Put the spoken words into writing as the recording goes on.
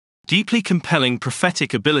Deeply compelling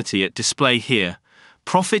prophetic ability at display here.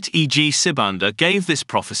 Prophet E.G. Sibanda gave this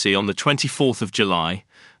prophecy on the 24th of July.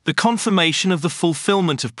 The confirmation of the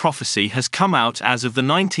fulfillment of prophecy has come out as of the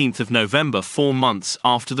 19th of November, 4 months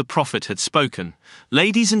after the prophet had spoken.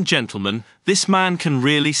 Ladies and gentlemen, this man can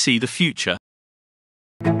really see the future.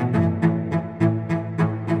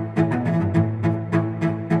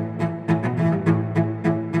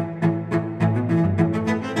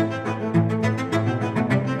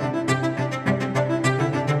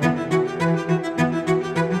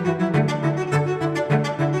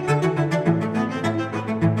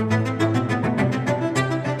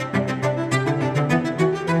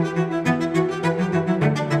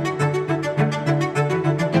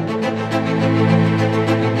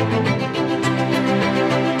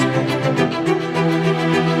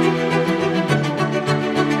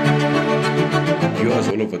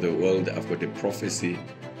 All over the world, I've got a prophecy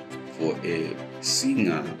for a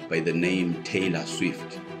singer by the name Taylor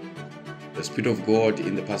Swift. The Spirit of God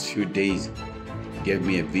in the past few days gave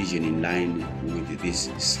me a vision in line with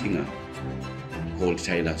this singer called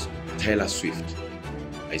Taylor Swift.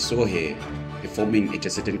 I saw her performing at a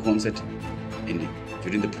certain concert, and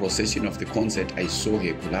during the procession of the concert, I saw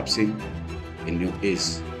her collapsing in her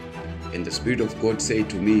ears. And the Spirit of God said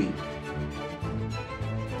to me,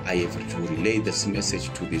 I have to relay this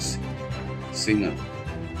message to this singer,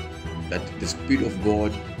 that the Spirit of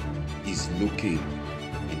God is looking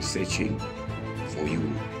and searching for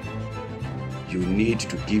you. You need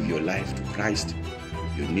to give your life to Christ.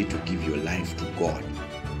 You need to give your life to God.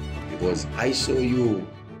 Because I saw you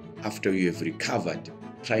after you have recovered,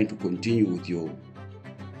 trying to continue with your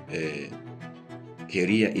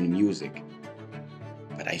career in music.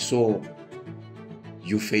 But I saw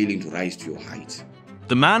you failing to rise to your heights.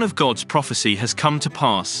 The man of God's prophecy has come to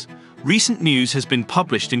pass. Recent news has been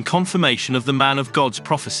published in confirmation of the man of God's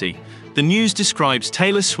prophecy. The news describes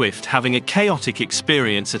Taylor Swift having a chaotic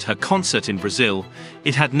experience at her concert in Brazil.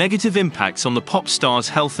 It had negative impacts on the pop star's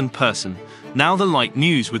health and person. Now the light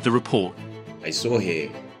news with the report. I saw her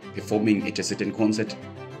performing at a certain concert,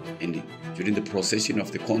 and during the procession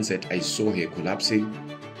of the concert, I saw her collapsing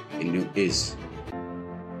in her ears.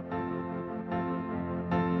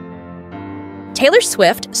 Taylor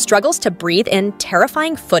Swift struggles to breathe in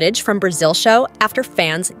terrifying footage from Brazil show after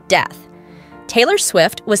fan's death. Taylor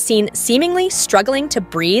Swift was seen seemingly struggling to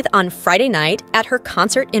breathe on Friday night at her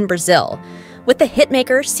concert in Brazil, with the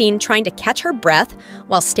hitmaker seen trying to catch her breath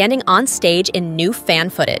while standing on stage in new fan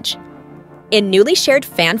footage. In newly shared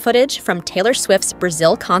fan footage from Taylor Swift's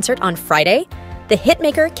Brazil concert on Friday, the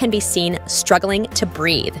hitmaker can be seen struggling to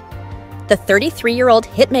breathe. The 33-year-old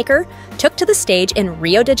hitmaker took to the stage in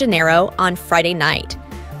Rio de Janeiro on Friday night,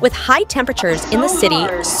 with high temperatures in the city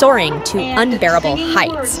soaring to unbearable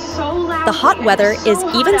heights. The hot weather is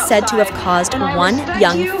even said to have caused one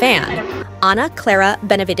young fan, Ana Clara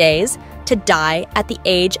Benavides, to die at the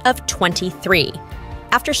age of 23,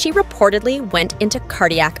 after she reportedly went into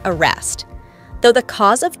cardiac arrest, though the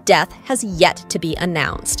cause of death has yet to be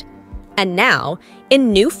announced. And now,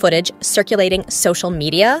 in new footage circulating social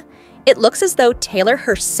media, it looks as though Taylor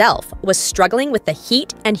herself was struggling with the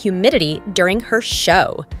heat and humidity during her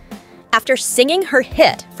show. After singing her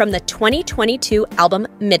hit from the 2022 album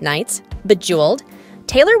Midnights, Bejeweled,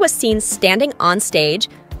 Taylor was seen standing on stage,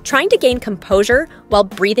 trying to gain composure while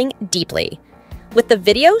breathing deeply. With the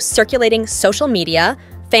video circulating social media,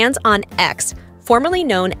 fans on X, formerly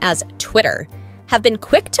known as Twitter, have been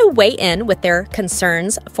quick to weigh in with their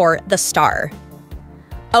concerns for the star.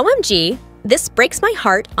 OMG, this breaks my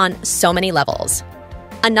heart on so many levels.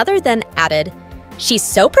 Another then added, she's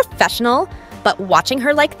so professional, but watching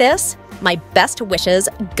her like this, my best wishes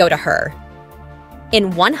go to her.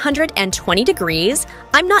 In 120 degrees,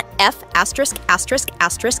 I'm not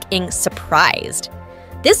ing surprised.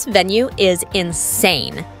 This venue is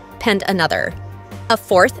insane, penned another. A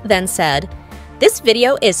fourth then said, this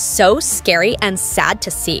video is so scary and sad to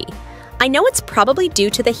see. I know it's probably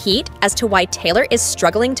due to the heat as to why Taylor is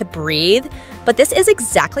struggling to breathe, but this is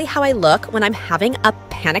exactly how I look when I'm having a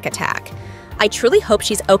panic attack. I truly hope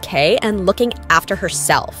she's okay and looking after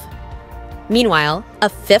herself. Meanwhile, a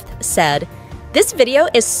fifth said, this video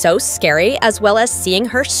is so scary as well as seeing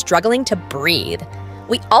her struggling to breathe.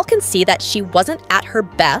 We all can see that she wasn't at her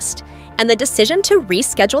best, and the decision to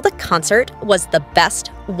reschedule the concert was the best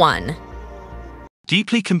one.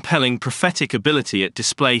 Deeply compelling prophetic ability at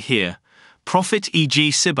display here. Prophet E.G.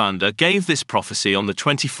 Sibanda gave this prophecy on the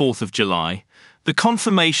 24th of July. The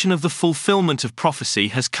confirmation of the fulfillment of prophecy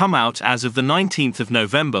has come out as of the 19th of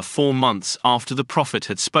November, 4 months after the prophet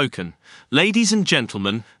had spoken. Ladies and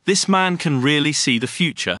gentlemen, this man can really see the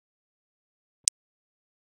future.